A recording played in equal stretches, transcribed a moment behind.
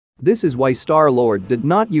This is why Star-Lord did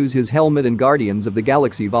not use his helmet in Guardians of the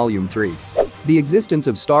Galaxy Volume 3. The existence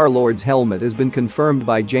of Star-Lord's helmet has been confirmed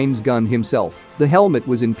by James Gunn himself. The helmet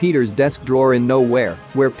was in Peter's desk drawer in Nowhere,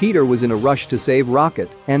 where Peter was in a rush to save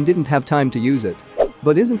Rocket and didn't have time to use it.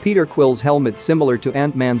 But isn't Peter Quill's helmet similar to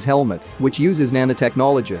Ant-Man's helmet, which uses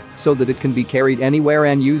nanotechnology so that it can be carried anywhere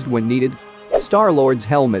and used when needed? Star-Lord's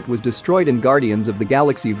helmet was destroyed in Guardians of the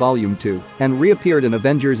Galaxy Volume 2 and reappeared in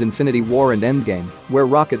Avengers Infinity War and Endgame, where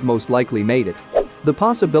Rocket most likely made it. The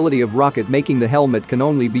possibility of Rocket making the helmet can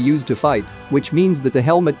only be used to fight, which means that the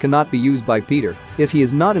helmet cannot be used by Peter if he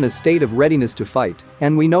is not in a state of readiness to fight,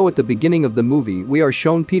 and we know at the beginning of the movie we are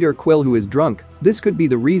shown Peter Quill who is drunk. This could be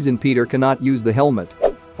the reason Peter cannot use the helmet.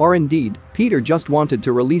 Or indeed, Peter just wanted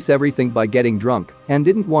to release everything by getting drunk and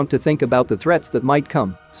didn't want to think about the threats that might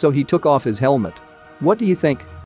come, so he took off his helmet. What do you think?